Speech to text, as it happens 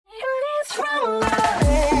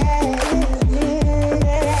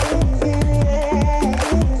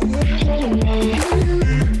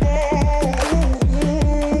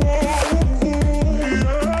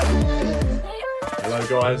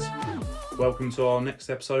welcome to our next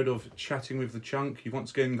episode of Chatting with the Chunk. You've once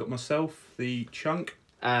again got myself, the Chunk.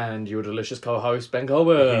 And your delicious co-host, Ben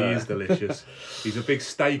Colbert. He is delicious. He's a big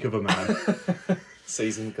steak of a man.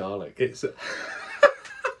 Seasoned garlic. It's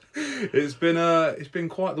been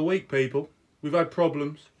quite the week, people. We've had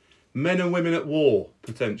problems. Men and women at war,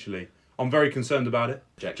 potentially. I'm very concerned about it.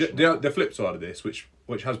 The flip side of this, which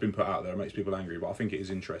has been put out there and makes people angry, but I think it is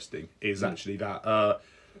interesting, is actually that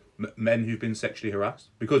men who've been sexually harassed.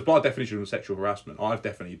 Because by definition of sexual harassment, I've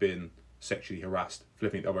definitely been sexually harassed,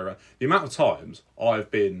 flipping it the other way around. The amount of times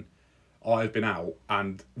I've been out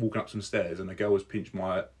and walking up some stairs and a girl has pinched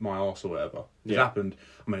my arse or whatever. It's happened,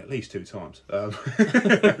 I mean, at least 2 times. No,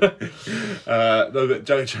 but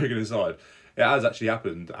joking aside, it has actually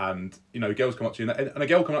happened. And, you know, girls come up to you, and a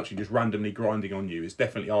girl coming up to you just randomly grinding on you is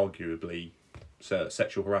definitely arguably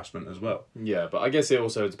sexual harassment as well. Yeah, but I guess it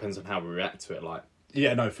also depends on how we react to it, like.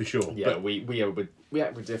 Yeah, no, for sure. Yeah, but we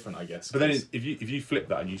act different, I guess. But then if you flip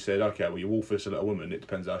that and you said, okay, well, you wolf whistle at a woman, it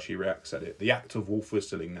depends how she reacts at it. The act of wolf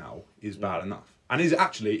whistling now is bad enough. And is it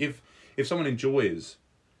actually, if someone enjoys...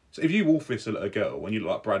 So if you wolf whistle at a girl and you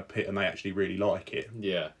look like Brad Pitt and they actually really like it...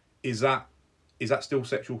 Yeah. Is that still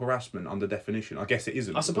sexual harassment under definition? I guess it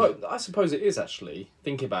isn't. I suppose it is, actually.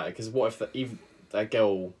 Think about it, because what if that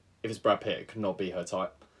girl, if it's Brad Pitt, it could not be her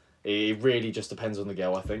type? It really just depends on the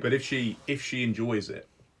girl, I think. But if she enjoys it,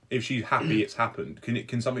 if she's happy it's happened,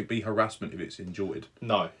 can something be harassment if it's enjoyed?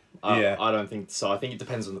 No, I don't think so. I think it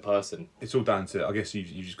depends on the person. It's all down to, I guess you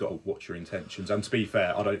just got to watch your intentions. And to be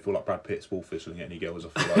fair, I don't feel like Brad Pitt's wolf whistling at any girls. I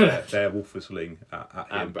feel like they're wolf whistling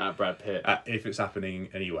at him. At Brad Pitt. If it's happening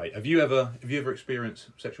anyway. Have you ever experienced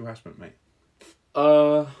sexual harassment, mate?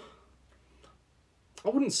 I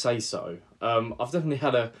wouldn't say so. I've definitely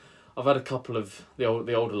had a couple of the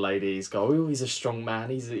older ladies go, oh, he's a strong man,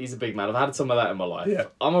 he's a big man. I've had some of that in my life. Yeah.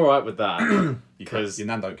 I'm alright with that. Because your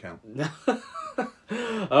nan don't count.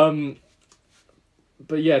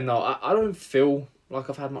 But yeah, no, I don't feel like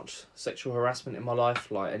I've had much sexual harassment in my life.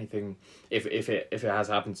 Like anything, if it has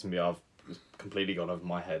happened to me, I've completely gone over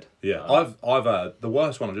my head. Yeah, I've had the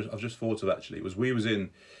worst one. I've just thought of actually was we was in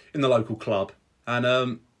the local club and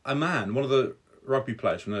a man, one of the rugby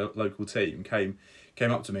players from the local team came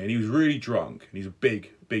up to me and he was really drunk and he's a big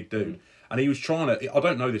dude and he was trying to, I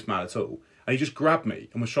don't know this man at all, and he just grabbed me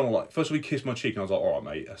and was trying to, like, first of all he kissed my cheek and I was like, all right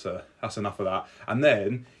mate, that's enough of that, and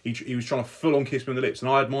then he was trying to full on kiss me on the lips and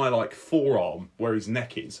I had my like forearm where his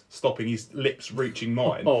neck is stopping his lips reaching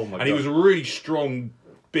mine. Oh my God. And he was a really strong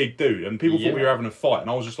big dude and people thought we were having a fight and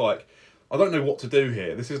I was just like, I don't know what to do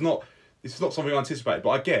here, this is not something I anticipated, but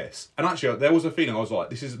I guess, and actually there was a feeling I was like,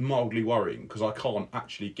 this is mildly worrying because I can't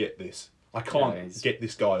actually get this. I can't get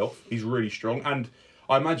this guy off. He's really strong. And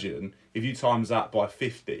I imagine if you times that by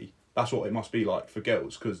 50, that's what it must be like for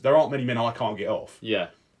girls. Because there aren't many men I can't get off. Yeah.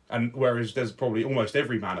 And whereas there's probably almost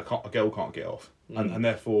every man a girl can't get off. And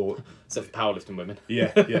therefore... Except for powerlifting women.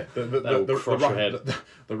 Yeah. The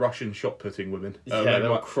Russian shot-putting women.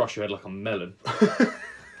 They'll crush your head like a melon.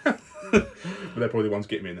 But they're probably the ones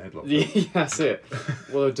getting me in the headlock. Yeah, that's it.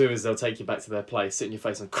 What they'll do is they'll take you back to their place, sit in your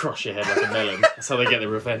face and crush your head like a melon. That's how they get their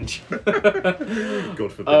revenge.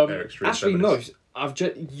 God forbid they're extreme. Actually, feminists.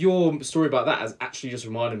 no. Your story about that has actually just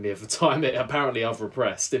reminded me of a time apparently I've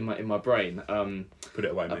repressed in my brain. Put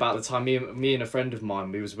it away, mate. About the time me and a friend of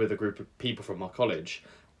mine, we was with a group of people from my college,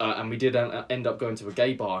 and we did end up going to a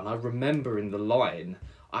gay bar, and I remember in the line,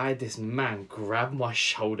 I had this man grab my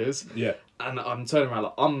shoulders. Yeah. And I'm turning around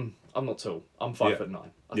like, I'm not tall. I'm 5'9".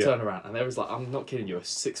 I turn around and there was like, I'm not kidding you, a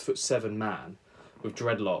 6'7" man with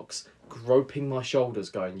dreadlocks groping my shoulders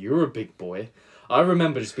going, you're a big boy. I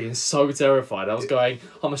remember just being so terrified. I was going,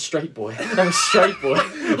 I'm a straight boy. I'm a straight boy.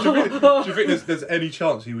 Do you think there's any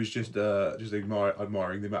chance he was just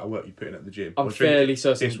admiring the amount of work you put in at the gym? I'm fairly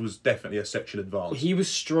certain. This was definitely a sexual advance. He was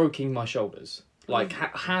stroking my shoulders. Like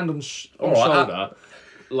hand on shoulder.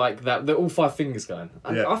 Like that, all 5 fingers going.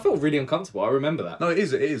 I felt really uncomfortable. I remember that. No, it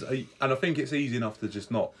is. And I think it's easy enough to just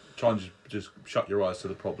not try and just shut your eyes to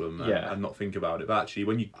the problem and not think about it. But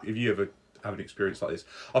actually, if you ever have an experience like this,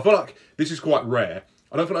 I feel like this is quite rare.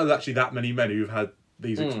 I don't feel like there's actually that many men who've had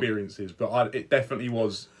these experiences, but it definitely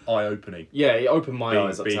was eye-opening. Yeah, it opened my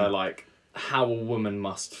eyes up to like how a woman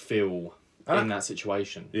must feel in that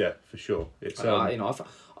situation. Yeah, for sure. It's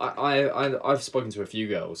I've spoken to a few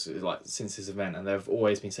girls like since this event, and they've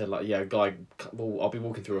always been said like, yeah, I'll be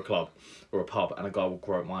walking through a club or a pub, and a guy will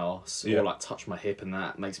grope my arse or like touch my hip, and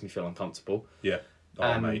that makes me feel uncomfortable. Yeah,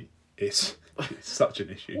 mate, it's such an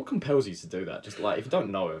issue. What compels you to do that? Just like if you don't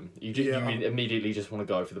know him, you immediately just want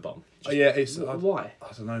to go for the bum. It's why?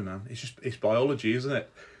 I don't know, man. It's biology, isn't it?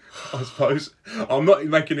 I suppose. I'm not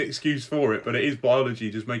making an excuse for it, but it is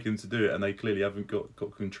biology just making them to do it, and they clearly haven't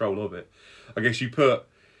got control of it. I guess you put,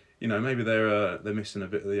 maybe they're missing a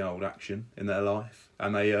bit of the old action in their life,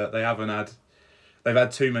 and they've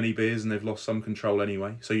had too many beers and they've lost some control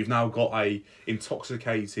anyway. So you've now got a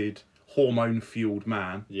intoxicated, hormone-fueled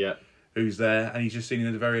man. Yeah. Who's there, and he's just seen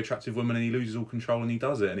a very attractive woman, and he loses all control, and he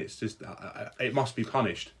does it, and it's just it must be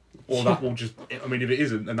punished, or that will just. I mean, if it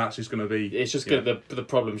isn't, then that's just going to be. It's just going to the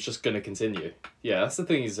problem's just going to continue. Yeah, that's the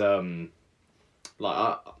thing. Is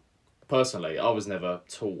personally, I was never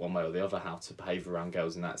taught one way or the other how to behave around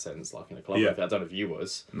girls in that sense, like in a club. Yeah. I don't know if you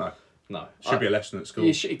was. No. Should be a lesson at school.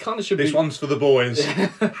 It kind of should be. This one's for the boys.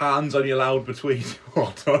 Hands only allowed between.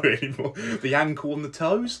 I don't know anymore. The ankle and the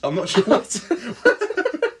toes. I'm not sure what.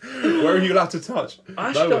 Where are you allowed to touch? I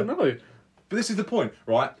actually don't know. But this is the point,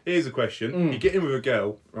 right? Here's a question. You get in with a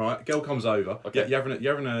girl, right? Girl comes over. Okay. You're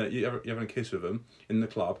having a kiss with them in the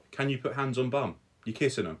club. Can you put hands on bum? You're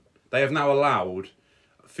kissing them. They have now allowed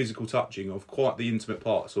physical touching of quite the intimate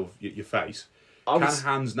parts of your face. Can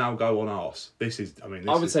hands now go on arse?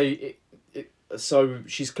 I would say so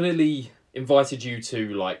she's clearly invited you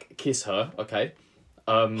to like kiss her, okay?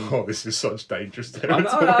 This is such dangerous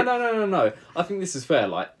territory. No. I think this is fair.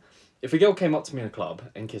 Like, if a girl came up to me in a club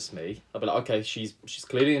and kissed me, I'd be like, okay, she's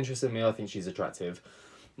clearly interested in me. I think she's attractive.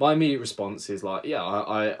 My immediate response is like, yeah,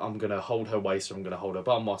 I'm gonna hold her waist or I'm gonna hold her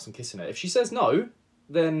bum whilst I'm kissing her. If she says no,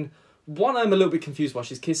 then one, I'm a little bit confused why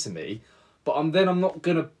she's kissing me. But I'm not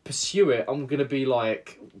going to pursue it. I'm going to be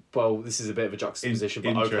like, well, this is a bit of a juxtaposition,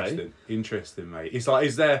 but okay. Interesting, mate. It's like,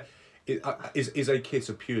 is a kiss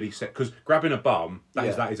a purely sex? Because grabbing a bum,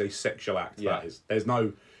 that is a sexual act. Yeah. That is. There's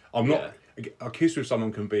no. I'm not. A kiss with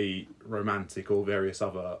someone can be romantic or various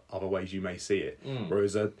other ways you may see it.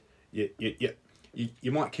 Whereas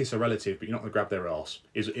you might kiss a relative, but you're not going to grab their arse.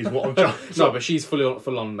 Is what I'm trying. No, but she's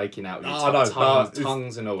full on making out with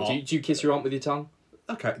tongues and all. Do you kiss your aunt with your tongue?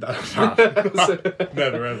 Okay, no.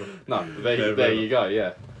 Never ever. No, there you go.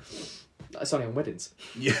 Yeah, that's only on weddings.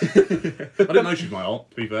 Yeah, I didn't know she's my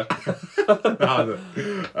aunt. To be fair,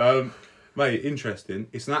 mate, interesting.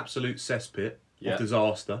 It's an absolute cesspit of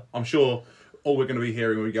disaster. I'm sure all we're going to be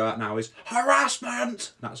hearing when we go out now is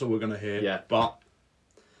harassment. That's all we're going to hear. Yeah, but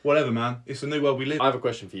whatever, man. It's the new world we live. I have a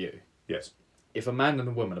question for you. Yes. If a man and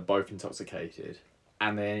a woman are both intoxicated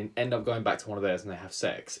and then end up going back to one of theirs and they have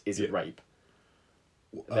sex, is it rape?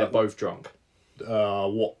 They're both drunk.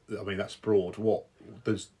 What? I mean, that's broad. What?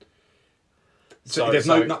 There's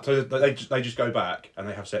they just go back and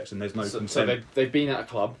they have sex and there's no consent. So they've been at a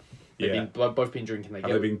club. They've both been drinking.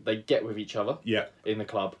 They get with each other. Yeah. In the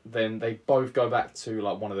club, then they both go back to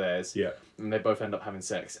like one of theirs. Yeah. And they both end up having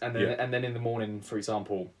sex, and then in the morning, for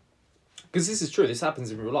example, because this is true. This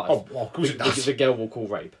happens in real life. Oh, of course it does. The girl will call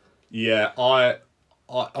rape. Yeah, I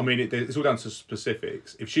mean, it's all down to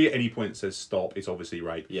specifics. If she at any point says stop, it's obviously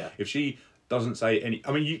rape. Yeah. If she doesn't say any...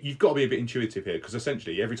 I mean, you've got to be a bit intuitive here, because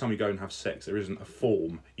essentially every time you go and have sex, there isn't a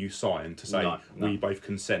form you sign to say, we both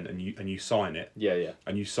consent, and you sign it. Yeah.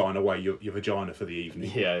 And you sign away your vagina for the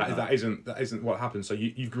evening. Yeah. That isn't what happens. So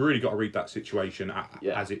you've really got to read that situation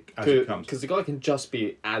as it comes. Because the guy can just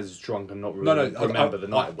be as drunk and not really remember the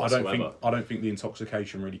night whatsoever. I don't think the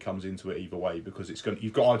intoxication really comes into it either way, because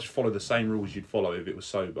you've got to just follow the same rules you'd follow if it was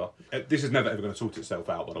sober. This is never ever going to sort itself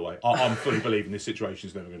out, by the way. I'm fully believing this situation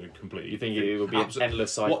is never going to completely... You think it will be an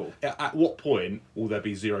endless cycle? At what point will there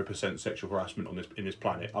be 0% sexual harassment in this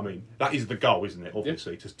planet? I mean, that is the goal, isn't it?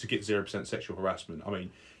 Obviously, to get 0% sexual harassment. I mean,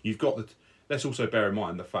 you've got the... Let's also bear in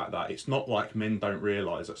mind the fact that it's not like men don't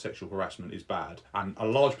realise that sexual harassment is bad. And a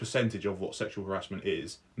large percentage of what sexual harassment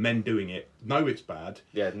is, men doing it know it's bad.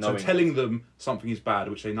 Yeah, so telling them something is bad,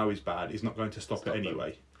 which they know is bad, is not going to stop it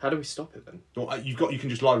anyway. How do we stop it then? Well, you can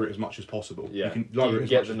just lower it as much as possible. Yeah. You can lower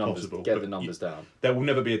it as much as possible. Get the numbers down. There will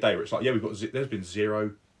never be a day where it's like, there's been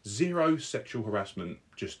zero sexual harassment,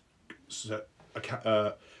 just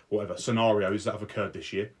scenarios that have occurred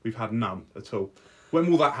this year. We've had none at all. When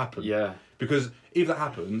will that happen? Yeah. Because if that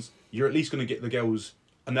happens, you're at least going to get the girls,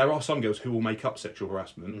 and there are some girls who will make up sexual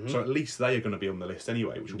harassment, so at least they are going to be on the list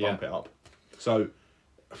anyway, which will bump it up. So,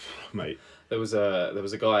 mate, there was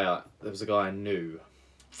a guy I knew.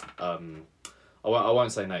 I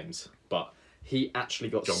won't say names, but he actually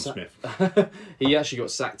got John Smith. He actually got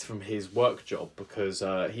sacked from his work job because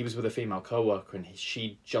he was with a female co-worker and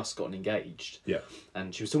she just gotten engaged. Yeah.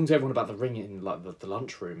 And she was talking to everyone about the ring in like the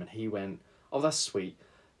lunchroom, and he went, "Oh, that's sweet."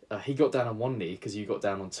 He got down on one knee because you got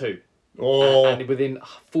down on two. Oh. And within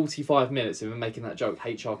 45 minutes of him making that joke,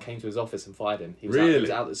 HR came to his office and fired him. He was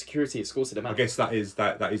out. The security escorted him out. I guess that is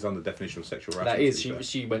under the definition of sexual harassment. That is.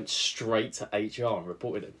 She went straight to HR and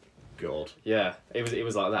reported him. God. Yeah, it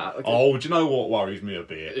was like that. Okay. Oh, do you know what worries me a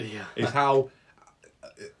bit? Yeah. Is how,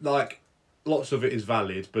 like, lots of it is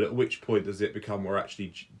valid, but at which point does it become where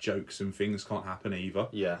actually jokes and things can't happen either?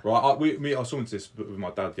 Yeah. Right. I was talking to this with my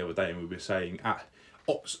dad the other day, and we were saying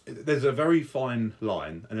there's a very fine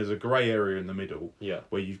line, and there's a grey area in the middle. Yeah.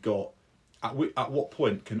 Where you've got at what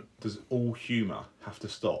point does all humour have to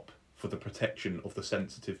stop for the protection of the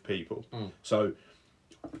sensitive people? So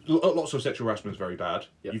lots of sexual harassment is very bad.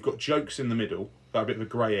 Yep. You've got jokes in the middle that are a bit of a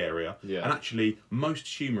grey area. Yeah. And actually, most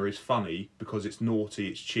humour is funny because it's naughty,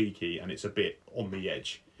 it's cheeky, and it's a bit on the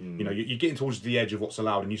edge. You know, you're getting towards the edge of what's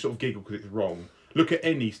allowed, and you sort of giggle because it's wrong. Look at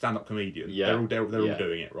any stand-up comedian. Yeah. They're all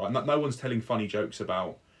doing it, right? No one's telling funny jokes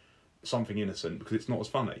about something innocent because it's not as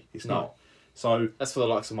funny. It's not. So that's for the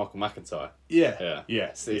likes of Michael McIntyre. Yeah.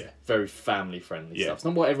 It's very family friendly stuff. It's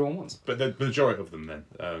not what everyone wants. But the majority of them, then,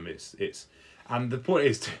 it's and the point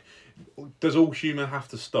is, does all humour have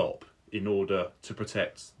to stop in order to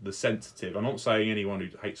protect the sensitive? I'm not saying anyone who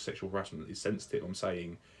hates sexual harassment is sensitive. I'm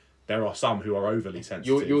saying there are some who are overly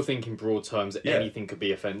sensitive. You're thinking broad terms. Anything could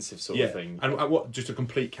be offensive, sort of thing. And what just a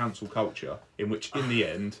complete cancel culture in which, in the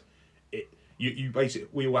end, you basically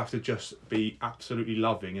we all have to just be absolutely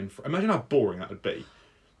loving and imagine how boring that would be.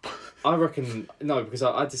 I reckon no, because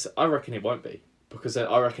I reckon it won't be, because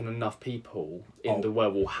I reckon enough people in the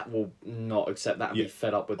world will not accept that and be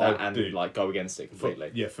fed up with that and like go against it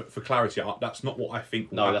completely. For clarity, that's not what I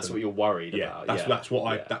think. No, that's what you're worried about. That's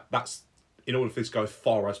what that's in order for this to go as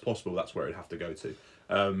far as possible. That's where it'd have to go to,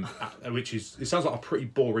 which is it sounds like a pretty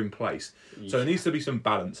boring place. So there needs to be some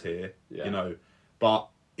balance here, you know. But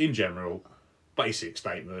in general, basic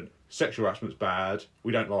statement: sexual harassment's bad.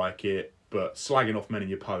 We don't like it, but slagging off men in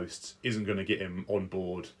your posts isn't going to get him on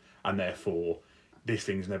board, and therefore this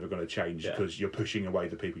thing's never going to change because you're pushing away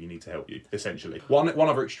the people you need to help you. Essentially, one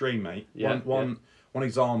other extreme, mate. One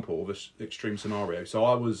example of an extreme scenario. So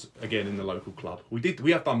I was again in the local club. We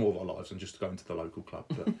have done more of our lives than just go into the local club,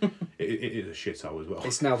 but it is a shithole as well.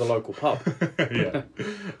 It's now the local pub. Yeah.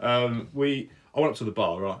 I went up to the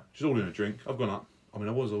bar, right? Just ordering a drink. I've gone up. I mean,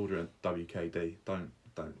 I was ordering WKD. Don't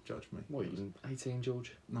judge me. What, you 18,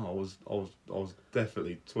 George? No, I was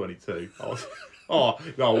definitely 22. I was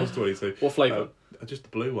 22. What flavour? Just the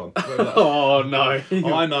blue one. Oh no!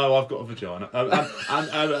 I know I've got a vagina. I went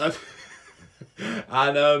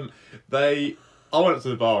up to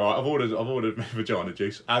the bar. Right, I've ordered vagina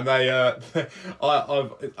juice, and I'm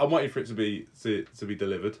waiting for it to be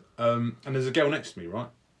delivered. And there's a girl next to me, right?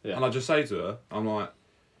 Yeah. And I just say to her, I'm like,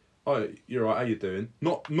 "Oh, you're right. How you doing?"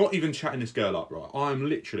 Not even chatting this girl up, right? I'm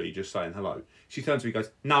literally just saying hello. She turns to me, and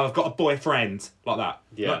goes, "No, I've got a boyfriend," like that.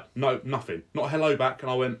 Yeah. No, nothing. Not a hello back.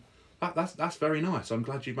 And I went, "That's very nice. I'm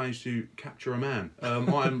glad you managed to capture a man."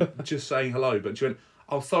 I'm just saying hello, but she went,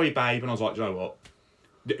 "Oh, sorry, babe," and I was like, "Do you know what?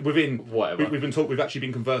 Whatever. We've actually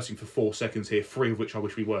been conversing for 4 seconds here, 3 of which I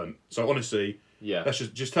wish we weren't. So honestly, let's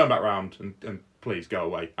just turn back round and please go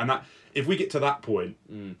away." And that, if we get to that point,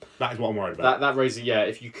 that is what I'm worried about. That raises,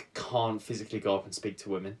 if you can't physically go up and speak to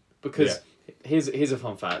women, because here's a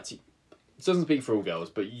fun fact. It doesn't speak for all girls,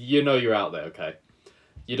 but you know you're out there, okay?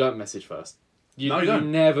 You don't message first. You don't. You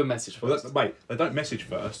never message first. Well, they don't message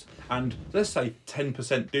first, and let's say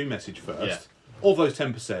 10% do message first. Yeah. Of those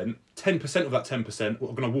 10%, 10% of that 10% are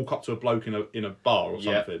going to walk up to a bloke in a bar or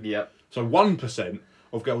something. Yep. So 1%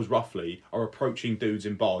 of girls roughly are approaching dudes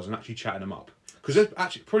in bars and actually chatting them up. Because there's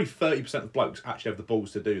actually probably 30% of blokes actually have the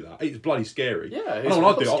balls to do that. It's bloody scary. Yeah, it's when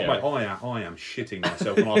I do it, mate, I am shitting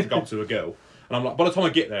myself when I have to go up to a girl. And I'm like, by the time I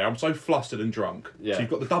get there, I'm so flustered and drunk. Yeah. So you've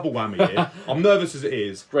got the double whammy here. I'm nervous as it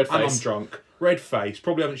is. Red face. And I'm drunk. Red face.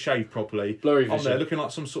 Probably haven't shaved properly. Blurry vision. I'm there looking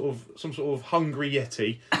like some sort of hungry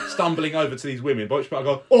yeti, stumbling over to these women. By which point I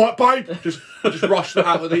go, "All right, babe," just rush that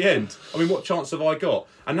out at the end. I mean, what chance have I got?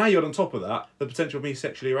 And now you're on top of that, the potential of me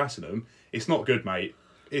sexually harassing them. It's not good, mate.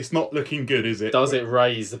 It's not looking good, is it? Does it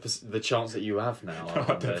raise the chance that you have now?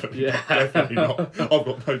 Definitely not. I've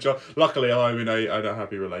got no chance. Luckily, I'm in a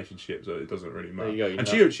happy relationship, so it doesn't really matter. There you go. And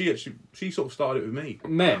she sort of started it with me.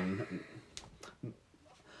 Men.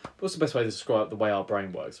 What's the best way to describe the way our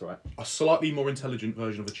brain works, right? A slightly more intelligent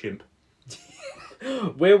version of a chimp.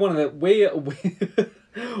 We're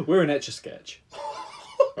an Etch-a-Sketch.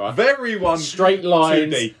 Right? Very one. Straight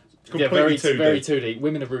lines. 2D. Completely 2D. Very 2D.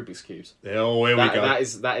 Women of Rubik's Cubes. Oh, here we go.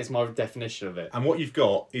 That is my definition of it. And what you've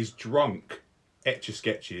got is drunk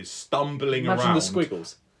Etch-a-Sketches stumbling Imagine around the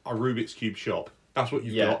squiggles. A Rubik's Cube shop. That's what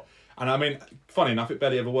you've got. And I mean, funny enough, it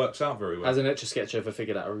barely ever works out very well. Has an Etch-a-Sketch ever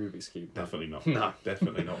figured out a Rubik's Cube? Definitely not. No.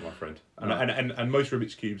 Definitely not, my friend. And most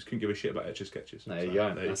Rubik's Cubes couldn't give a shit about Etch-a-Sketches. There you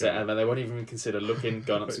go. That's it. And they won't even consider going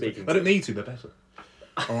up speaking. They don't need to, they're better.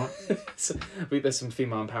 All right. So, there's some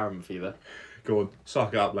female empowerment for you there. Go on,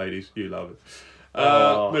 suck it up, ladies. You love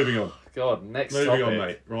it. Moving on. God, next Moving topic. on,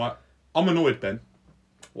 mate. Right. I'm annoyed, Ben.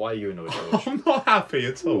 Why are you annoyed, George? I'm not happy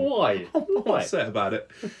at all. Why? I'm not upset about it.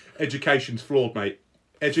 Education's flawed, mate.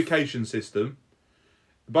 Education system.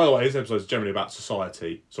 By the way, this episode is generally about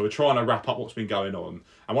society, so we're trying to wrap up what's been going on.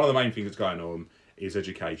 And one of the main things that's going on is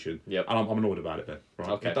education. Yep. And I'm annoyed about it, Ben. Right.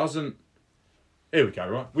 Okay. It doesn't. Here we go.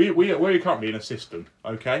 Right. We're currently in a system.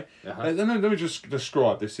 Okay. Uh-huh. Let me just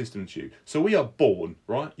describe this system to you. So we are born.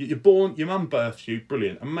 Right. You're born. Your mum births you.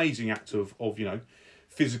 Brilliant. Amazing act of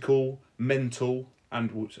physical, mental,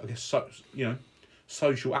 and I guess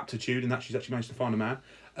social aptitude, and that she's actually managed to find a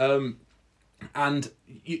man. And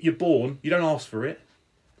you're born. You don't ask for it.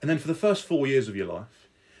 And then for the first 4 years of your life,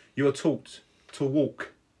 you are taught to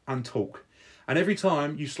walk and talk. And every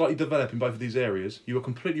time you slightly develop in both of these areas, you are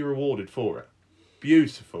completely rewarded for it.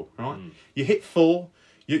 Beautiful, right? You hit 4,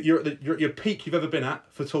 you're at your peak you've ever been at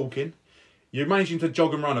for talking. You're managing to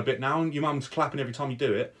jog and run a bit now, and your mum's clapping every time you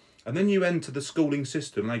do it. And then you enter the schooling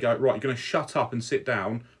system, and they go, right, you're going to shut up and sit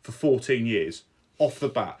down for 14 years, off the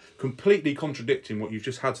bat. Completely contradicting what you've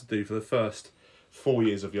just had to do for the first 4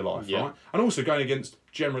 years of your life, right? And also going against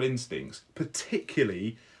general instincts,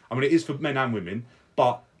 particularly, I mean, it is for men and women,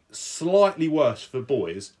 but slightly worse for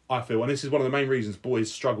boys, I feel. And this is one of the main reasons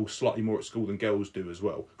boys struggle slightly more at school than girls do as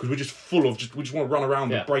well. Because we're just full of, we just want to run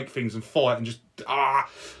around and break things and fight and just,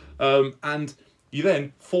 and you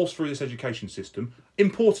then force through this education system.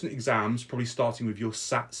 Important exams, probably starting with your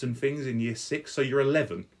SATs and things in year 6. So you're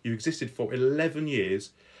 11. You've existed for 11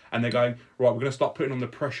 years. And they're going, right, we're going to start putting on the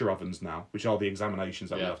pressure ovens now, which are the examinations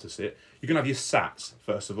that we have to sit. You're going to have your SATs,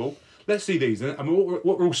 first of all. Let's see these. And what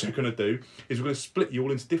we're also going to do is we're going to split you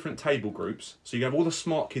all into different table groups. So you're going to have all the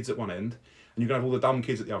smart kids at one end, and you're going to have all the dumb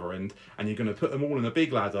kids at the other end, and you're going to put them all in a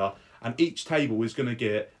big ladder, and each table is going to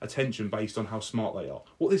get attention based on how smart they are.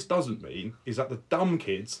 What this doesn't mean is that the dumb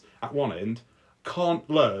kids at one end can't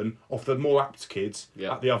learn off the more apt kids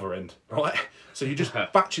at the other end, right? So you're just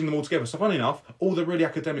batching them all together. So funny enough, all the really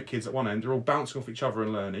academic kids at one end are all bouncing off each other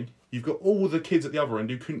and learning. You've got all the kids at the other end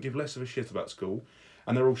who couldn't give less of a shit about school,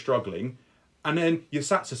 and they're all struggling. And then your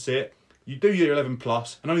SATs are sit, you do your 11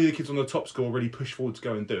 plus, and only the kids on the top score really push forward to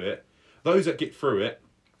go and do it. Those that get through it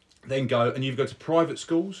then go, and you go to private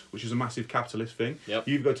schools, which is a massive capitalist thing.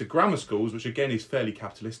 You go to grammar schools, which again is fairly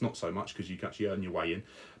capitalist, not so much because you can actually earn your way in,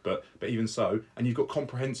 but even so. And you've got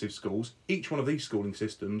comprehensive schools. Each one of these schooling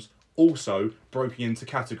systems also broken into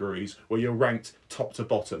categories where you're ranked top to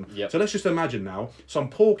bottom. So let's just imagine now, some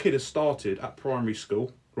poor kid has started at primary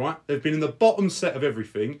school, right? They've been in the bottom set of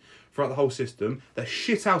everything throughout the whole system. They're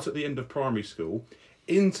shit out at the end of primary school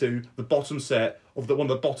into the bottom set of one of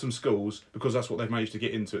the bottom schools because that's what they've managed to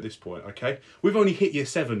get into at this point, okay? We've only hit year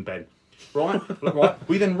 7, Ben, right? Right?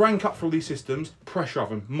 We then rank up for all these systems, pressure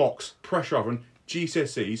oven, mocks, pressure oven,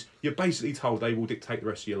 GCSEs. You're basically told they will dictate the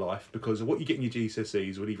rest of your life because of what you get in your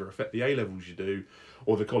GCSEs will either affect the A-levels you do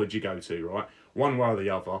or the college you go to, right? One way or the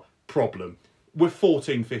other. Problem. We're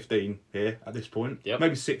 14, 15 here at this point,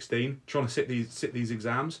 maybe 16, trying to sit these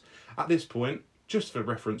exams. At this point, just for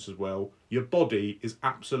reference as well, your body is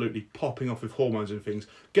absolutely popping off with hormones and things.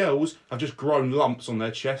 Girls have just grown lumps on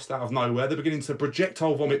their chest out of nowhere. They're beginning to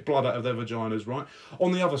projectile vomit blood out of their vaginas, right?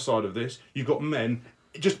 On the other side of this, you've got men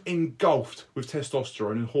just engulfed with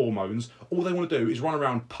testosterone and hormones. All they want to do is run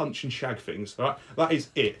around, punch and shag things, right? That is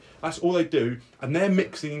it. That's all they do. And they're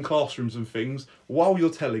mixing in classrooms and things while you're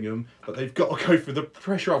telling them that they've got to go through the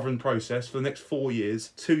pressure oven process for the next 4 years,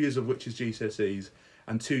 2 years of which is GCSEs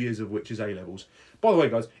and 2 years of which is A-levels. By the way,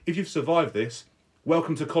 guys, if you've survived this,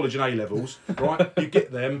 welcome to college and A-levels, right? You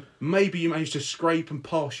get them. Maybe you manage to scrape and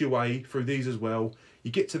pass your way through these as well.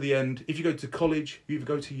 You get to the end. If you go to college, you either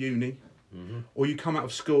go to uni, or you come out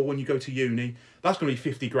of school and you go to uni, that's going to be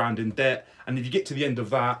 50 grand in debt. And if you get to the end of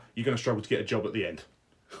that, you're going to struggle to get a job at the end.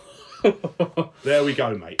 There we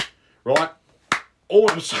go, mate. Right? All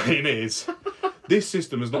I'm saying is, this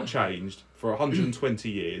system has not changed for 120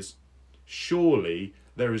 years. Surely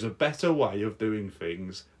there is a better way of doing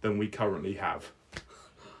things than we currently have.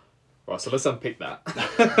 Right, so let's unpick that.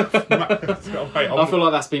 Mate, I feel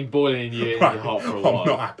like that's been boiling in your heart for a while. I'm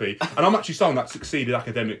not happy. And I'm actually someone that succeeded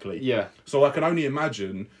academically. Yeah. So I can only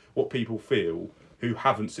imagine what people feel who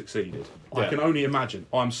haven't succeeded. I can only imagine.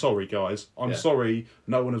 I'm sorry, guys. I'm sorry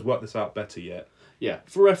no one has worked this out better yet. Yeah.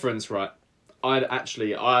 For reference, right,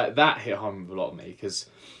 that hit home with a lot of me because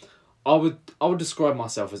I would describe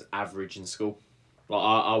myself as average in school. Like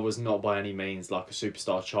I was not by any means like a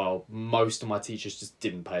superstar child. Most of my teachers just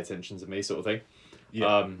didn't pay attention to me, sort of thing.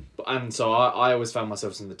 Yeah. And so I always found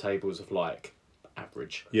myself in the tables of like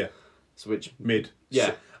average. Yeah. So which mid.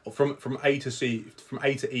 Yeah. From A to C, from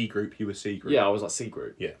A to E group, you were C group. Yeah, I was like C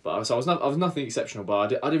group. Yeah. But I was nothing exceptional,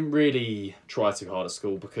 but I didn't really try too hard at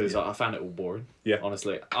school because I found it all boring. Yeah.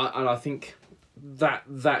 Honestly, and I think that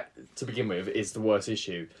to begin with is the worst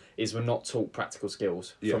issue. Is we're not taught practical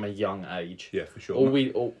skills from a young age. Yeah, for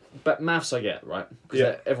sure. But maths I get, right? Because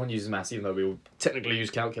Yeah. everyone uses maths, even though we all technically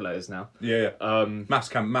use calculators now. Yeah. Maths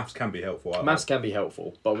can be helpful. Maths can be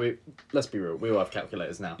helpful, but let's be real, we all have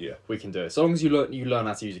calculators now. Yeah. We can do it. As long as you learn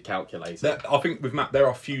how to use a calculator. I think with math, there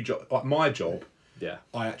are a few jobs. Like my job, Yeah.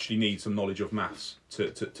 I actually need some knowledge of maths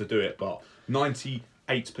to do it. But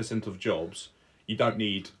 98% of jobs, you don't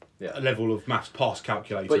need a level of maths past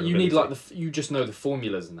calculator. But you ability. need like you just know the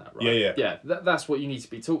formulas and that, right? Yeah. Yeah, that's what you need to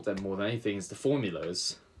be taught then more than anything is the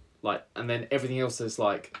formulas. Like, and then everything else is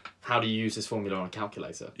like, how do you use this formula on a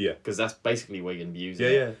calculator? Yeah. Because that's basically where you're going to be using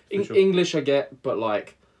it. Yeah, Sure. English I get, but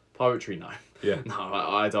like, poetry, no. Yeah. No,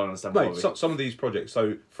 I don't understand Mate, some of these projects,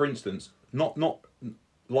 so for instance, not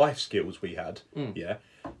life skills we had,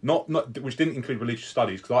 not which didn't include religious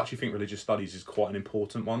studies, because I actually think religious studies is quite an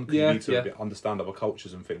important one, because you need to understand other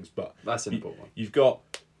cultures and things, but that's an important one. You've got,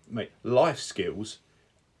 mate, life skills,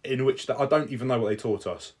 in which I don't even know what they taught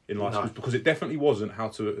us in life skills, because it definitely wasn't how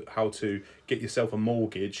to get yourself a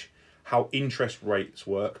mortgage, how interest rates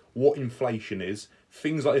work, what inflation is,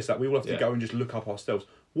 things like this that we will have to go and just look up ourselves.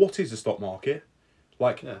 What is the stock market?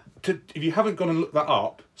 Like, if you haven't gone and looked that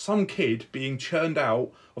up, some kid being churned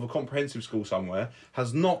out of a comprehensive school somewhere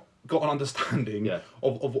has not got an understanding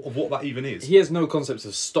of what that even is. He has no concepts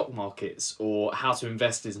of stock markets or how to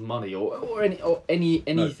invest his money or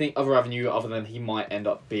anything other avenue other than he might end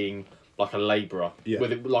up being like a labourer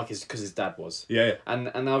with it, like because his dad was. Yeah. And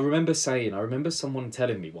I remember someone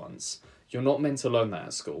telling me once, you're not meant to learn that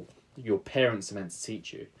at school. Your parents are meant to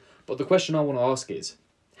teach you. But the question I want to ask is,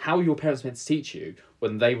 how are your parents meant to teach you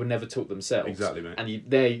when they were never taught themselves? Exactly, mate. And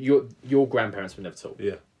your grandparents were never taught.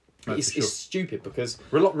 Yeah. It's stupid because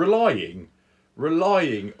relying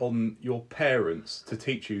on your parents to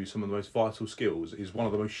teach you some of the most vital skills is one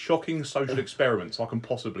of the most shocking social experiments I can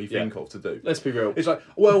possibly think of to do. Let's be real. It's like,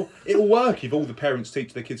 well, it'll work if all the parents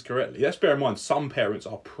teach their kids correctly. Let's bear in mind, some parents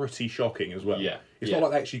are pretty shocking as well. Yeah. It's not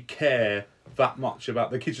like they actually care that much about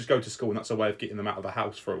their kids. Just go to school and that's a way of getting them out of the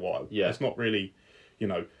house for a while. Yeah. It's not really,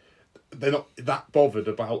 they're not that bothered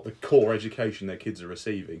about the core education their kids are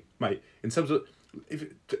receiving. Mate, in terms of,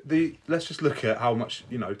 let's just look at how much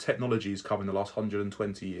technology has come in the last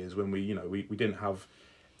 120 years when we didn't have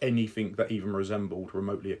anything that even resembled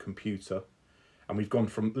remotely a computer, and we've gone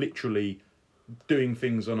from literally doing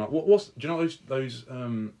things on do you know those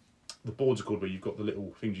the boards are called where you've got the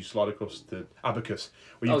little things you slide across, the abacus,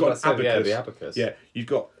 where you've got an abacus. the abacus. Yeah, you've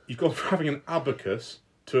gone from having an abacus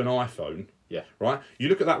to an iPhone. Yeah. Right? You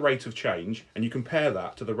look at that rate of change and you compare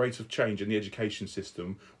that to the rate of change in the education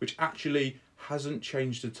system, which actually hasn't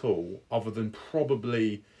changed at all, other than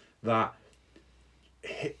probably that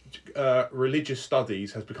religious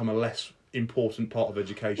studies has become a less important part of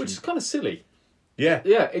education. Which is kind of silly. Yeah.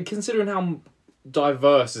 Yeah, considering how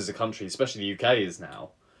diverse as a country, especially the UK is now,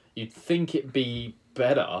 you'd think it'd be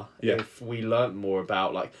better if we learnt more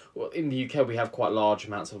about, in the UK we have quite large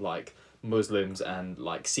amounts of, Muslims and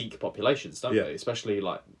Sikh populations, don't we? Especially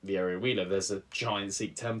the area we live. There's a giant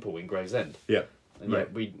Sikh temple in Gravesend. Yeah.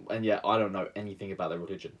 And yet I don't know anything about their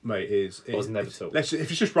religion. Mate, I was never taught.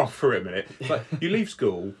 If you just run through it a minute, you leave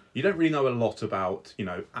school, you don't really know a lot about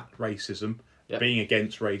racism, being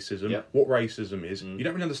against racism, what racism is. You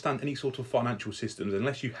don't really understand any sort of financial systems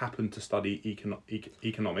unless you happen to study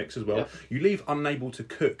economics as well. You leave unable to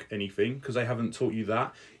cook anything because they haven't taught you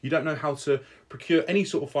that. You don't know how to procure any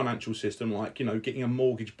sort of financial system, getting a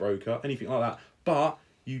mortgage broker, anything like that. But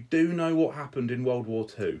you do know what happened in World War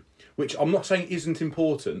II, which I'm not saying isn't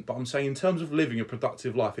important, but I'm saying in terms of living a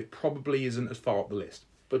productive life, it probably isn't as far up the list.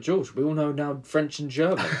 But George, we all know now French and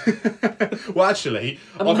German. Well, actually,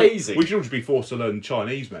 amazing. We should all just be forced to learn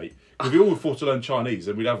Chinese, mate. If we all were forced to learn Chinese,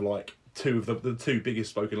 then we'd have two of the two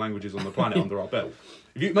biggest spoken languages on the planet under our belt.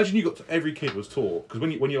 If you imagine every kid was taught, because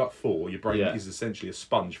when you're 4, your brain is essentially a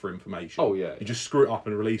sponge for information. Oh yeah. You just screw it up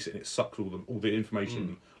and release it, and it sucks all the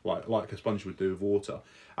information like a sponge would do with water.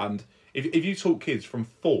 And if you taught kids from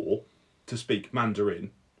 4 to speak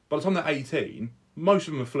Mandarin, by the time they're 18, most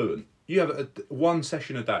of them are fluent. You have one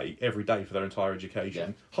session a day, every day for their entire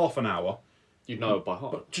education, half an hour. You'd know it by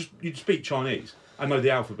heart. But you'd speak Chinese and know the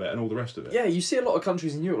alphabet and all the rest of it. Yeah, you see a lot of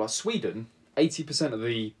countries in Europe, like Sweden, 80% of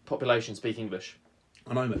the population speak English.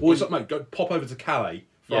 I know, mate. Well, mate, go pop over to Calais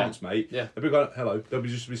France, mate. Yeah. They'll be going, hello. They'll be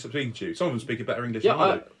just be speaking to you. Some of them speak a better English than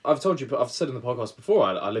I do. I've told you, but I've said in the podcast before,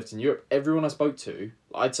 I lived in Europe. Everyone I spoke to,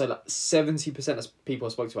 I'd say like 70% of people I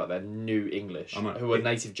spoke to out there knew English, who were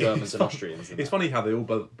native Germans and Austrians. It's funny how they all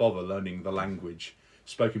bother learning the language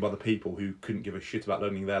spoken by the people who couldn't give a shit about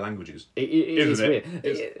learning their languages. Isn't it?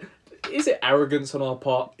 Weird. Is it arrogance on our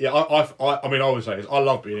part? Yeah, I mean, I always say this. I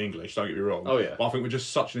love being English, don't get me wrong. Oh, yeah. But I think we're just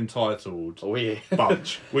such an entitled yeah.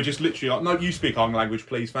 bunch. We're just literally like, no, you speak our language,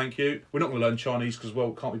 please, thank you. We're not going to learn Chinese because,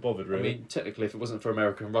 well, can't be bothered, really. I mean, technically, if it wasn't for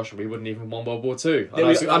America and Russia, we wouldn't even won World War II.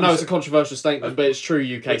 I know it's a controversial statement, but it's true,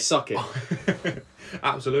 UK, suck it.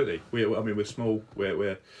 Absolutely. We're small.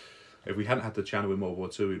 If we hadn't had the channel in World War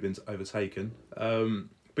II, we'd been overtaken.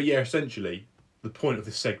 But yeah, essentially, the point of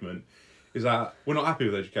this segment is that we're not happy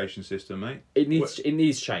with the education system, mate. It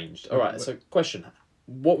needs changed. All right. So, question: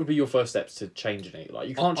 what would be your first steps to changing it? Like,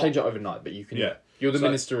 you can't change it overnight, but you can. Yeah. You're the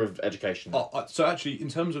Minister of Education. So actually, in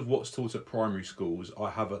terms of what's taught at primary schools, I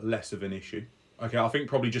have less of an issue. Okay, I think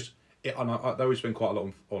probably just they always spend quite a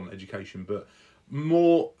lot on education, but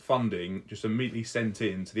more funding just immediately sent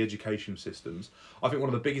in to the education systems. I think one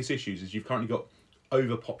of the biggest issues is you've currently got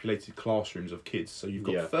overpopulated classrooms of kids. So you've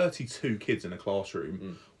got 32 kids in a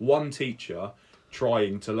classroom, one teacher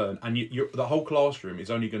trying to learn, and the whole classroom is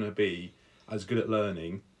only going to be as good at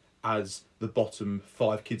learning as the bottom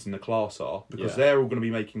 5 kids in the class are, because they're all going to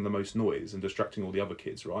be making the most noise and distracting all the other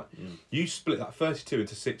kids, right? You split that 32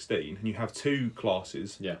 into 16 and you have 2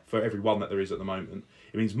 classes for every one that there is at the moment.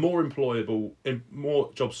 It means more jobs, and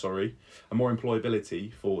more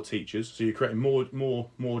employability for teachers. So you're creating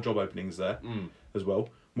more job openings there as well.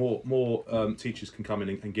 More teachers can come in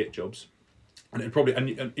and get jobs, and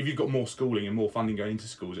and if you've got more schooling and more funding going into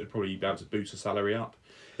schools, it'd probably be able to boost the salary up.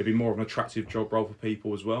 It'd be more of an attractive job role for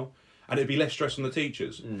people as well, and it'd be less stress on the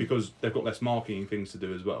teachers because they've got less marketing things to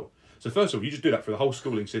do as well. So first of all, you just do that for the whole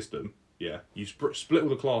schooling system. Yeah, you split all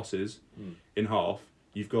the classes in half.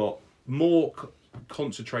 You've got more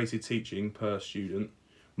concentrated teaching per student,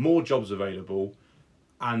 more jobs available,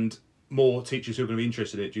 and more teachers who are going to be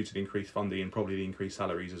interested in it due to the increased funding and probably the increased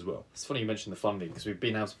salaries as well. It's funny you mentioned the funding, because we've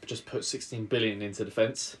been able to just put 16 billion into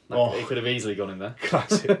defence. It could have easily gone in there.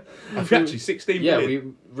 Classic. Actually, 16 billion. Yeah,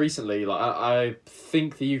 we recently, I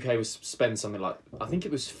think the UK was spend something like, I think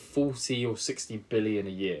it was 40 or 60 billion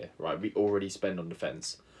a year, right? We already spend on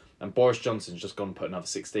defence. And Boris Johnson's just gone and put another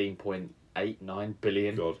 16.89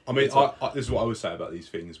 billion. God. I mean, this is what I always say about these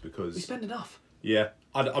things, because we spend enough. Yeah.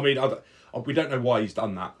 We don't know why he's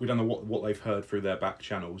done that. We don't know what they've heard through their back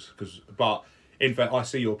channels. But in fact, I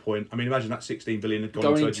see your point. I mean, imagine that 16 billion had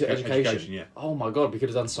gone into education. Yeah. Oh my God, we could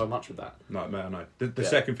have done so much with that. No, man, I know. The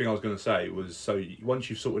second thing I was going to say was, so once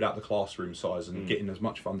you've sorted out the classroom size and getting as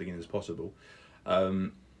much funding in as possible,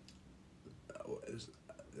 the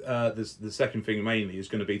second thing mainly is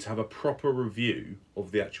going to be to have a proper review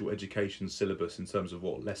of the actual education syllabus in terms of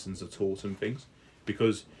what lessons are taught and things,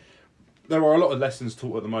 because there are a lot of lessons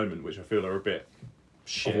taught at the moment which I feel are a bit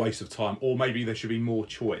of a waste of time, or maybe there should be more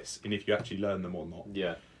choice in if you actually learn them or not.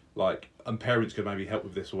 Yeah. Like, and parents could maybe help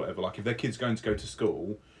with this or whatever. Like, if their kid's going to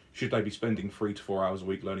school, should they be spending 3 to 4 hours a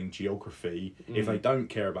week learning geography? If they don't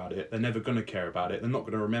care about it, they're never going to care about it. They're not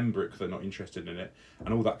going to remember it because they're not interested in it.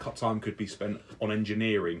 And all that time could be spent on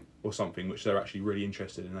engineering or something which they're actually really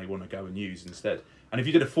interested in and they want to go and use instead. And if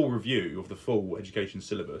you did a full review of the full education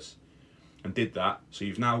syllabus and did that, so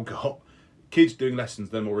you've now got kids doing lessons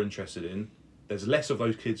they're more interested in, there's less of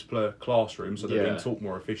those kids per classroom, so they're being taught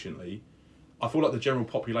more efficiently. I feel like the general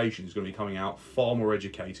population is going to be coming out far more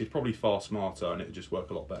educated, probably far smarter, and it'll just work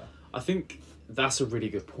a lot better. I think that's a really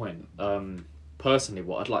good point. Personally,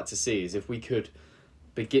 what I'd like to see is if we could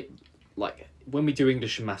begin, like, when we do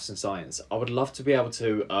English and maths and science, I would love to be able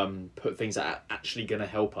to put things that are actually going to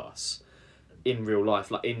help us in real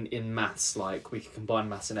life. Like in maths, like, we could combine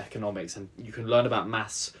maths and economics, and you can learn about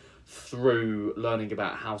maths through learning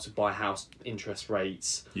about how to buy house, interest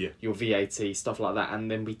rates, your VAT, stuff like that. And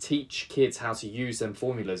then we teach kids how to use them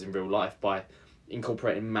formulas in real life by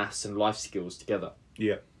incorporating maths and life skills together.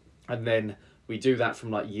 Yeah. And then we do that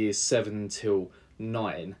from like years 7 till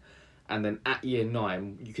 9. And then at year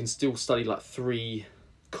 9, you can still study like 3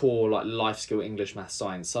 core like life skill English, maths,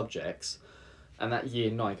 science subjects. And at year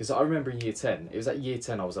 9, because I remember in year 10, it was at year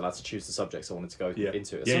 10 I was allowed to choose the subjects I wanted to go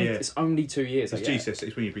into. It's only 2 years. It's GCSE,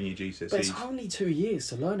 it's when you bring your GCSEs. But it's only 2 years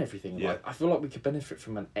to learn everything. Yeah. Like, I feel like we could benefit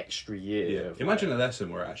from an extra year. Yeah. Imagine a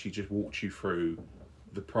lesson where it actually just walks you through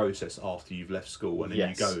the process after you've left school, and then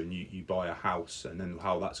you go and you buy a house, and then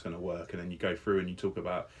how that's going to work, and then you go through and you talk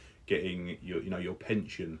about getting your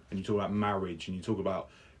pension, and you talk about marriage, and you talk about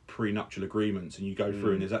prenuptial agreements, and you go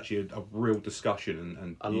through, and there's actually a real discussion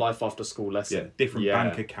and a life after school lesson. Different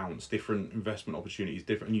bank accounts, different investment opportunities,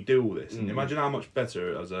 different, and you do all this. And imagine how much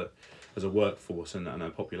better as a workforce and a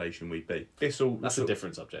population we'd be. That's a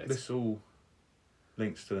different subject. This all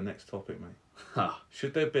links to the next topic, mate. Huh.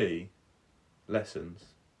 Should there be lessons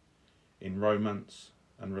in romance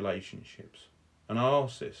and relationships? And I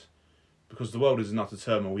ask this because the world is in utter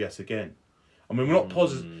turmoil yet again. I mean, we're not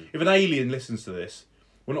positive. If an alien listens to this,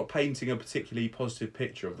 we're not painting a particularly positive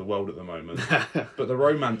picture of the world at the moment. But the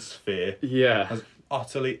romance sphere has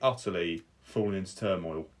utterly fallen into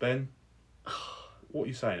turmoil. Ben, what are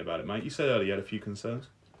you saying about it, mate? You said earlier you had a few concerns.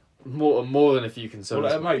 More than a few concerns.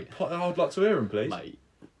 Well, mate, I'd like to hear them, please. Mate,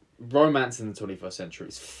 romance in the 21st century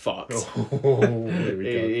is fucked. Oh, here we go.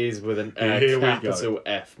 It is with a capital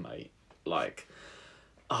F, mate. Like,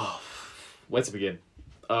 where to begin?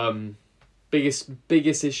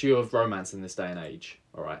 Biggest issue of romance in this day and age.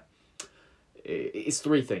 All right, it's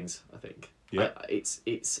three things, I think. Yeah,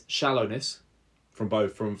 it's shallowness. From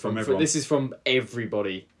everyone. This is from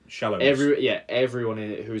everybody. Shallowness. Everyone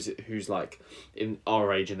in it who's like in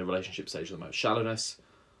our age in the relationship stage at the moment. Shallowness,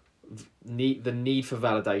 the need for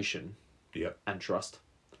validation. Yeah. And trust.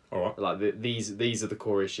 All right. Like these are the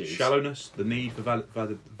core issues. Shallowness, the need for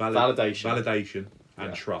validation,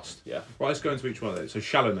 and trust. Yeah. Right, let's go into each one of those. So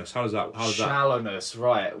shallowness, how does that? Shallowness,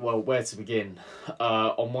 right? Well, where to begin?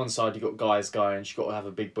 On one side, you got guys going, she's got to have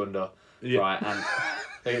a big bunda, right? And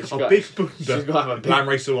big bunda. She's got to have a big Lamb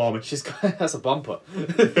Race Salami. That's a bumper.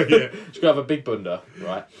 Yeah. She's got to have a big bunda,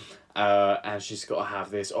 right? And she's got to have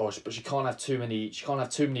this. But she can't have too many. She can't have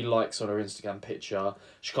too many likes on her Instagram picture.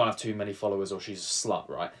 She can't have too many followers, or she's a slut,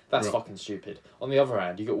 right? That's fucking stupid. On the other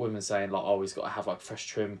hand, you got women saying like, "Oh, he's got to have like fresh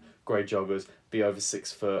trim, grey joggers, be over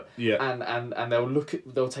 6 foot." Yeah. And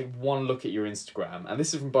they'll take one look at your Instagram, and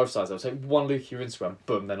this is from both sides. They'll take one look at your Instagram,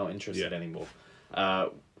 boom, they're not interested anymore.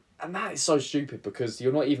 And that is so stupid because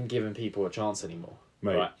you're not even giving people a chance anymore,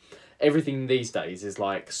 right? Everything these days is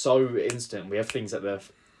like so instant. We have things at the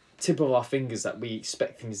tip of our fingers that we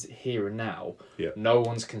expect things here and now. Yeah. No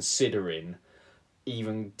one's considering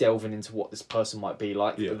even delving into what this person might be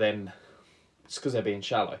like. But then it's because they're being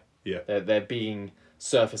shallow. Yeah. They're being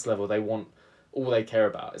surface level. They want all they care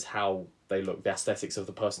about is how they look, the aesthetics of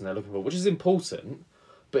the person they're looking for, which is important,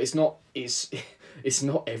 but it's not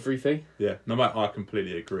everything. Yeah. No, mate, I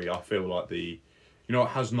completely agree. I feel like what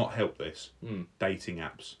has not helped this? Dating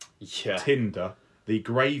apps. Yeah. Tinder. The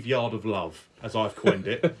graveyard of love, as I've coined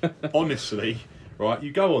it. Honestly, right?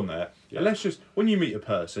 You go on there, and let's just, when you meet a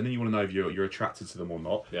person and you want to know if you're attracted to them or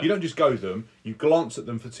not, you don't just go to them, you glance at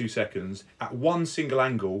them for 2 seconds, at one single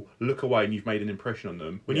angle, look away, and you've made an impression on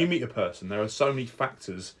them. When you meet a person, there are so many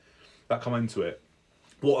factors that come into it.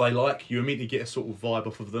 What are they like? You immediately get a sort of vibe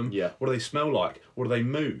off of them. Yeah. What do they smell like? What do they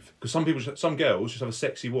move? Because some girls just have a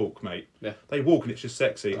sexy walk, mate. Yeah. They walk and it's just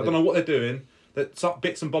sexy. I don't know what they're doing. That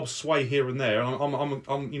bits and bobs sway here and there, and I'm and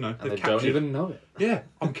they've they captured. don't even know it. Yeah,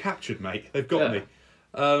 I'm captured, mate. They've got me.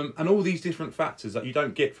 And all these different factors that you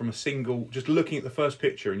don't get from a single, just looking at the first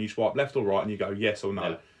picture and you swipe left or right and you go yes or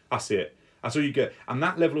no. Yeah. That's it. That's all you get. And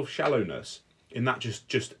that level of shallowness in that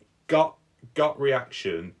just gut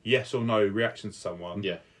reaction, yes or no reaction to someone.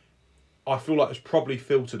 Yeah. I feel like it's probably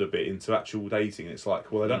filtered a bit into actual dating. It's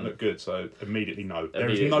like, well, they don't look good, so immediately no. There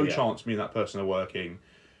is no chance me and that person are working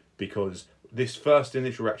because this first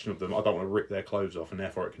initial reaction of them, I don't want to rip their clothes off, and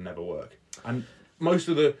therefore it can never work. And most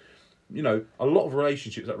of the, a lot of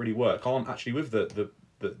relationships that really work aren't actually with the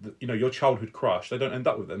your childhood crush. They don't end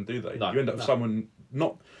up with them, do they? No, you end up with someone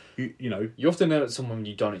not, You often end up with someone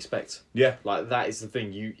you don't expect. Yeah. Like that is the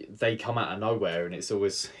thing. They come out of nowhere, and it's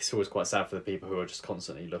always quite sad for the people who are just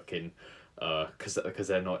constantly looking, because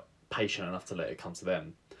they're not patient enough to let it come to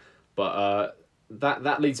them. But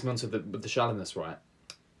that leads me on to the shallowness, right?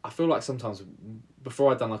 I feel like sometimes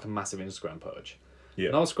before I'd done like a massive Instagram purge,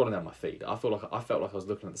 and I was scrolling down my feed, I felt like I was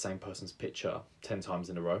looking at the same person's picture 10 times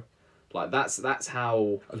in a row. Like that's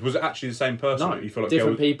how. Was it actually the same person? No, you feel like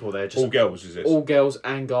different people. They're just all girls. Is it all girls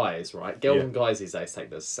and guys? Right, girls and guys these days take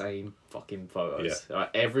the same fucking photos. Yeah. Right?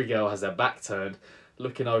 Every girl has their back turned,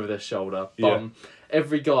 looking over their shoulder. Bum. Yeah.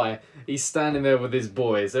 Every guy, he's standing there with his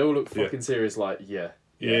boys. They all look fucking serious. Like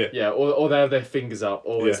or they have their fingers up,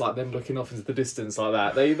 or it's like them looking off into the distance like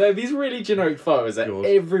that. They're these really generic photos that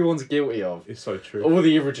everyone's guilty of. It's so true. All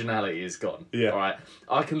the originality is gone. Yeah. All right.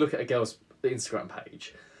 I can look at a girl's Instagram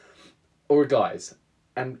page, or a guy's,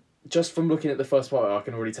 and just from looking at the first photo, I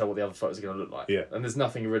can already tell what the other photos are going to look like. Yeah. And there's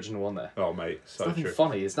nothing original on there. Oh mate, so nothing true.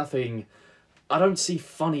 Funny. It's nothing. I don't see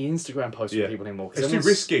funny Instagram posts from people anymore. It's too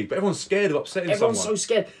risky, but everyone's scared of upsetting someone. Everyone's so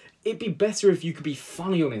scared. it'd be better if you could be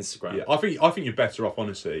funny on Instagram. Yeah, I think you're better off,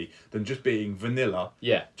 honestly, than just being vanilla.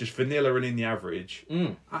 Yeah. Just vanilla and in the average.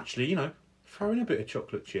 Actually, you know, throw in a bit of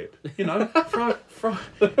chocolate chip. You know,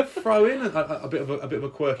 throw in a bit of a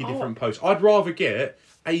quirky, different post. I'd rather get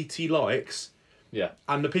 80 likes. Yeah.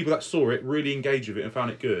 And the people that saw it really engaged with it and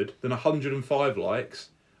found it good than 105 likes.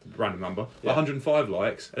 Random number. 105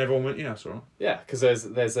 likes, and everyone went, yeah, that's all right. Yeah, because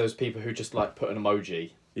there's those people who just like put an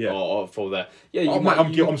emoji. Yeah. Or for their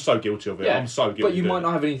I'm so guilty of it. Yeah, I'm so guilty. But you might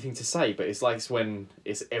not have anything to say. But it's like when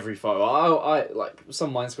it's every photo. I like some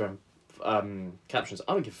of my Instagram captions.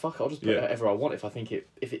 I don't give a fuck. I'll just put whatever I want if I think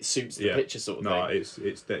if it suits the picture sort of thing.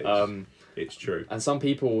 No, it's true. And some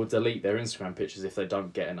people will delete their Instagram pictures if they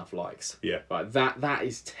don't get enough likes. Yeah. Right. That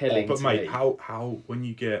is telling. But to mate, me. how when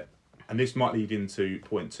you get. And this might lead into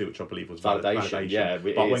point 2, which I believe was validation. Yeah,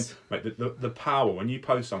 it is. The power, when you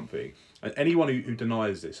post something, and anyone who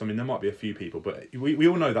denies this, I mean, there might be a few people, but we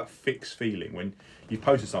all know that fixed feeling when you've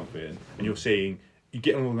posted something and you're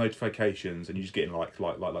getting all the notifications and you're just getting like,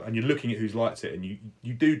 and you're looking at who's liked it, and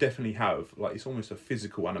you do definitely have, like, it's almost a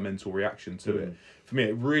physical and a mental reaction to it. For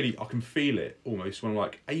me, I can feel it almost when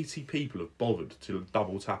like 80 people have bothered to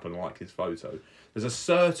double tap and like this photo. There's a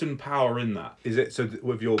certain power in that. Is it so?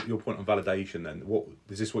 With your point on validation, then what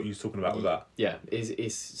is this? What you're talking about with that? Yeah,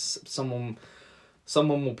 is someone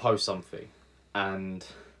will post something, and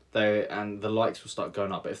the likes will start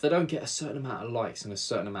going up. But if they don't get a certain amount of likes in a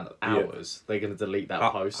certain amount of hours, they're going to delete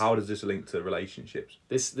that post. How does this link to relationships?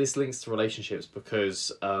 This links to relationships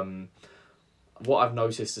because what I've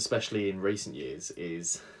noticed, especially in recent years,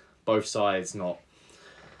 is both sides not.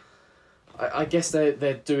 I guess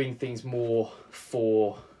they're doing things more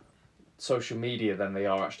for social media than they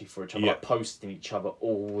are actually for each other, like posting each other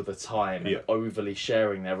all the time and overly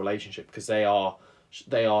sharing their relationship because they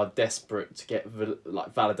are desperate to get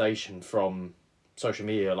like validation from social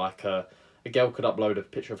media. Like a girl could upload a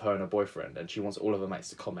picture of her and her boyfriend, and she wants all of her mates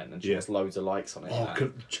to comment, and she wants loads of likes on it. Oh,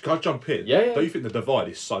 can I jump in? Yeah. Don't you think the divide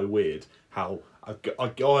is so weird? How a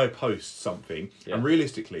guy posts something, and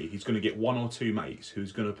realistically, he's going to get 1 or 2 mates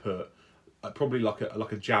who's going to put. Probably like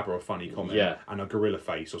a jab or a funny comment and a gorilla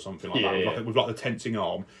face or something like that with the tensing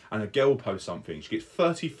arm, and a girl posts something, she gets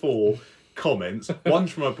 34 comments, one's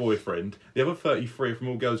from her boyfriend, the other 33 are from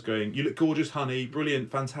all girls going, you look gorgeous honey, brilliant,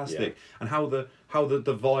 fantastic, and how the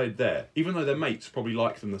divide there, even though their mates probably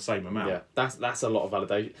like them the same amount. That's a lot of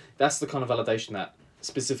validation. That's the kind of validation that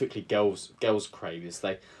specifically girls crave, is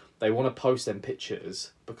they want to post them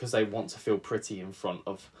pictures because they want to feel pretty in front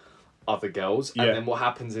of other girls, and then what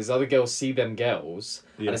happens is other girls see them girls,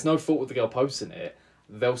 and it's no fault with the girl posting it.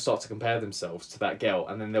 They'll start to compare themselves to that girl,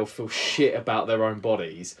 and then they'll feel shit about their own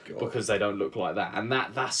bodies because they don't look like that, and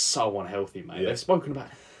that's so unhealthy, mate. It gets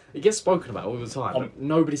spoken about all the time, but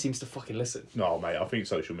nobody seems to fucking listen. No, mate, I think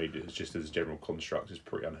social media is just as a general construct is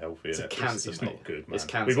pretty unhealthy. It's a cancer, it's not good, man. It's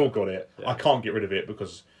cancer. We've all got it. I can't get rid of it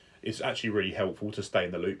because it's actually really helpful to stay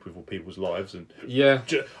in the loop with all people's lives. And I'll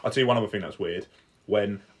tell you one other thing that's weird.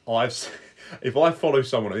 When if I follow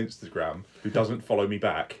someone on Instagram who doesn't follow me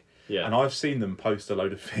back, and I've seen them post a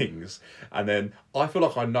load of things, and then I feel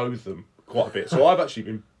like I know them quite a bit, so I've actually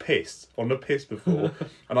been pissed on the piss before,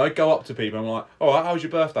 and I go up to people and I'm like, all right, how was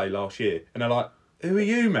your birthday last year? And they're like, who are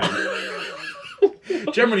you, mate?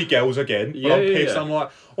 Generally girls again, but I'm pissed. I'm like,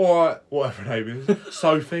 all right, whatever her name is,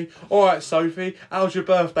 Sophie. All right, Sophie, how was your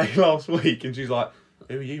birthday last week? And she's like,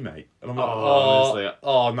 who are you, mate? And I'm like,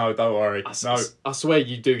 oh no, don't worry. I swear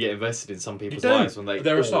you do get invested in some people's lives when they.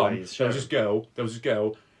 There was this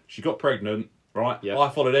girl. She got pregnant. Right, I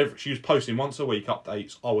followed she was posting once a week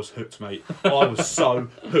updates. I was hooked, mate. I was so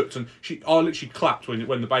hooked, and I literally clapped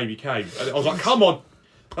when the baby came. And I was like, "Come on,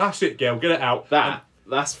 that's it, girl, get it out."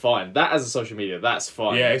 That's fine. That as a social media, that's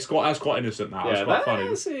fine. Yeah, that's quite innocent now. It's quite funny.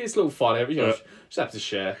 It's a little funny. You just have to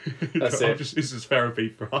share. That's it. This is therapy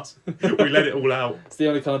for us. We let it all out. It's the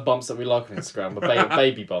only kind of bumps that we like on Instagram.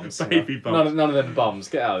 Baby bumps. Baby bumps. None of them bums.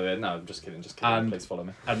 Get out of there. No, I'm just kidding. Please follow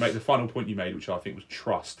me. And mate, the final point you made, which I think was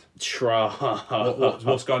trust.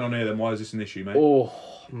 What's going on here then? Why is this an issue, mate? Oh,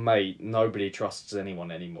 mate, nobody trusts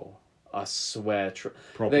anyone anymore. I swear.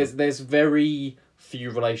 There's very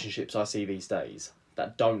few relationships I see these days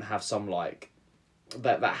that don't have some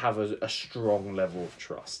that have a strong level of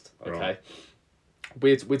trust. Okay, right.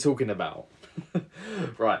 We're talking about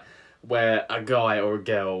right where a guy or a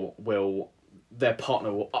girl their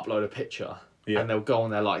partner will upload a picture and they'll go on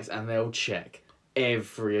their likes and they'll check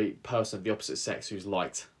every person of the opposite sex who's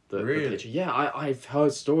liked the Really? picture. Yeah, I've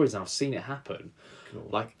heard stories and I've seen it happen. Cool.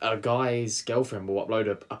 Like a guy's girlfriend will upload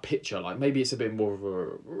a picture, like maybe it's a bit more of a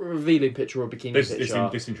revealing picture or a bikini picture.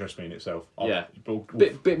 This interests me in itself. Yeah.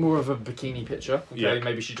 Bit more of a bikini picture. Okay, Yeah.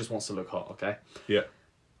 maybe she just wants to look hot. Okay. Yeah.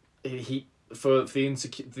 He for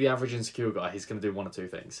the average insecure guy, he's going to do one of two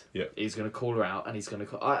things. Yeah. He's going to call her out, and he's going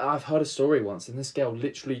to. I've heard a story once, and this girl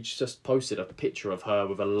literally just posted a picture of her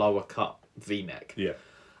with a lower cut V-neck. Yeah.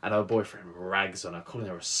 And her boyfriend rags on her, calling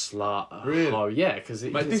her a slut. Really? Oh yeah, because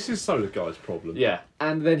this is so the guy's problem. Yeah,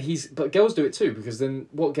 and then but girls do it too, because then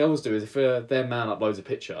what girls do is if their man uploads a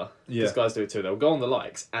picture, these guys do it too. They'll go on the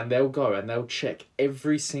likes and they'll go and they'll check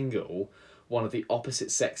every single one of the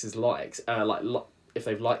opposite sex's likes, if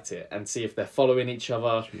they've liked it, and see if they're following each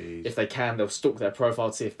other. Jeez. If they can, they'll stalk their profile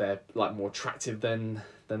to see if they're like more attractive than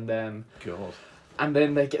them. God. And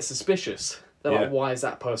then they get suspicious. They're like, why is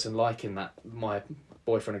that person liking my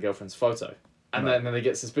boyfriend or girlfriend's photo? And then they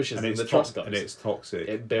get suspicious and the trust goes. And it's toxic.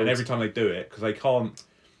 It builds. And every time they do it, because they can't,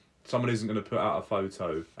 someone isn't going to put out a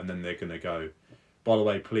photo and then they're going to go, by the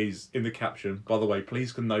way, please, in the caption, by the way,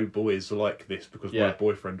 please can no boys like this because my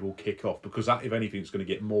boyfriend will kick off. Because that, if anything, is going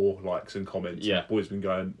to get more likes and comments. Yeah. And boys been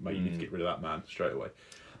going, mate, you need to get rid of that man straight away.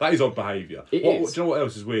 That is odd behaviour. It is. Do you know what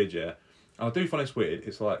else is weird, yeah? And I do find it's weird.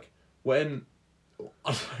 It's like, when,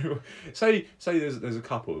 say there's a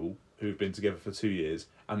couple who've been together for 2 years,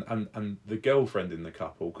 and the girlfriend in the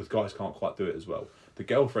couple, because guys can't quite do it as well, the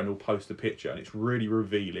girlfriend will post a picture and it's really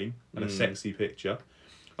revealing and a sexy picture.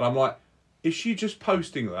 And I'm like, is she just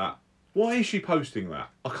posting that? Why is she posting that?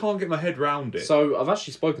 I can't get my head round it. So I've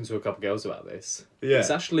actually spoken to a couple of girls about this. Yeah. It's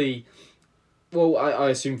actually, well, I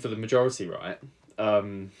assume for the majority, right?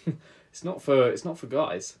 It's not for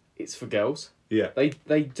guys. It's for girls. Yeah.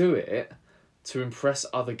 They do it to impress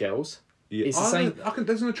other girls. Yeah. It's the same.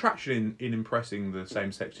 There's an attraction in impressing the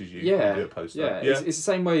same sex as you. Yeah, Do a post yeah. It's the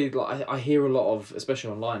same way. Like I hear a lot of, especially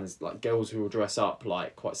online, is like girls who will dress up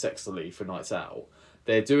like quite sexily for nights out.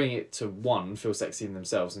 They're doing it to, one, feel sexy in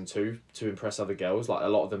themselves, and two, to impress other girls. Like a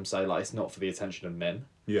lot of them say, like it's not for the attention of men.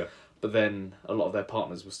 Yeah. But then a lot of their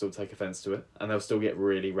partners will still take offence to it, and they'll still get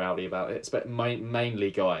really rowdy about it. But mainly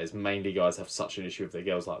guys have such an issue with their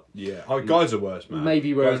girls. Like, guys are worse, man.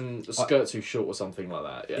 Maybe wearing a skirt too short or something like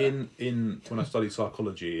that. Yeah. In when I studied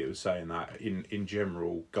psychology, it was saying that in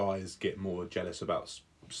general, guys get more jealous about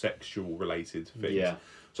sexual related things. Yeah.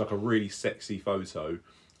 So like a really sexy photo,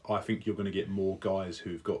 I think you're going to get more guys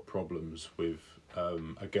who've got problems with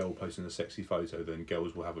a girl posting a sexy photo than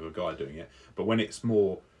girls will have with a guy doing it. But when it's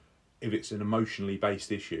more, if it's an emotionally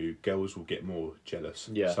based issue, girls will get more jealous.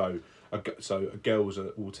 Yeah. So girls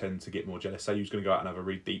will tend to get more jealous. Say you're going to go out and have a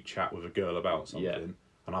really deep chat with a girl about something,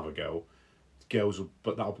 another girl,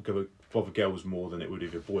 but that'll bother girls more than it would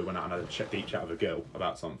if a boy went out and had a deep chat with a girl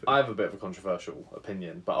about something. I have a bit of a controversial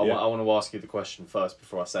opinion, but I want to ask you the question first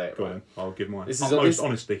before I say it. Go on, I'll give mine. This is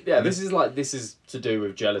honesty. Yeah, this is to do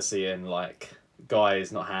with jealousy and like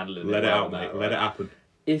guys not handling it. Let it out, mate. Let it happen.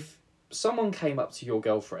 If someone came up to your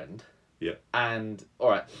girlfriend, and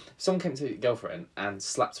if someone came to your girlfriend and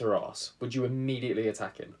slapped her ass, would you immediately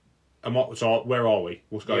attack him? So where are we?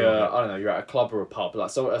 What's going on? I don't know. You're at a club or a pub,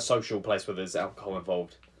 like a social place where there's alcohol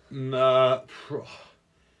involved. Nah,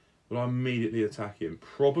 will I immediately attack him?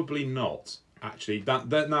 Probably not. Actually,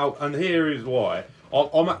 that now, and here is why.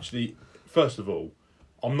 I'm actually, first of all,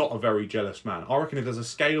 I'm not a very jealous man. I reckon if there's a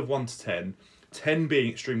scale of 1 to 10, 10 being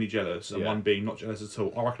extremely jealous and 1 being not jealous at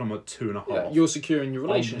all, I reckon I'm a 2.5. Yeah, you're secure in your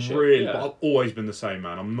relationship. But I've always been the same,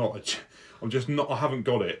 man. I'm just not. I haven't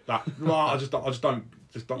got it. I just don't.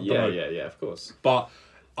 Yeah, of course. But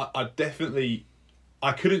I definitely,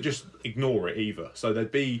 I couldn't just ignore it either. So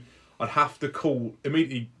I'd have to call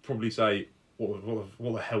immediately. Probably say, what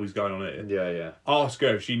the hell is going on here? Yeah. Ask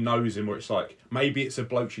her if she knows him, or it's like maybe it's a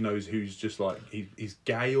bloke she knows who's just like he's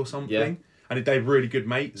gay or something. Yeah. And they're really good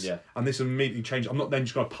mates. Yeah. And this immediately changed. I'm not then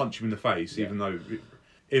just going to punch him in the face, even though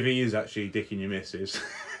if he is actually dicking your missus,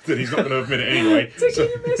 then he's not going to admit it anyway. Dicking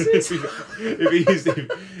your missus.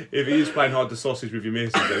 if he is playing hard to sausage with your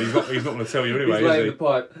missus, then he's not going to tell you anyway. He's laying the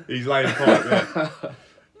pipe. He's laying the pipe.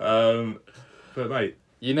 Yeah. But mate,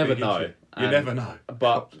 you never know. You never know.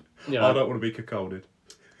 But I don't want to be cuckolded.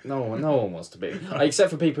 No one wants to be, except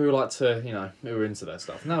for people who like to, who are into their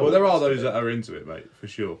stuff. No. Well, there are those that are into it, mate, for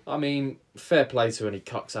sure. I mean, fair play to any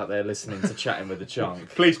cocks out there listening to Chatting with the Chunk.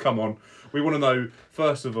 Please come on. We want to know,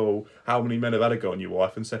 first of all, how many men have had a go on your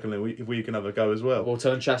wife, and secondly, if we can have a go as well. We'll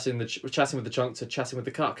turn chatting with the Chunk to chatting with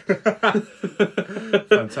the cuck.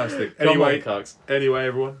 Fantastic. Anyway,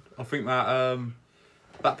 everyone, I think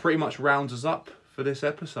that pretty much rounds us up for this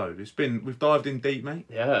episode. We've dived in deep, mate.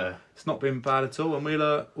 Yeah. It's not been bad at all, and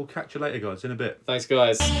we'll catch you later, guys, in a bit. Thanks,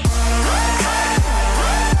 guys.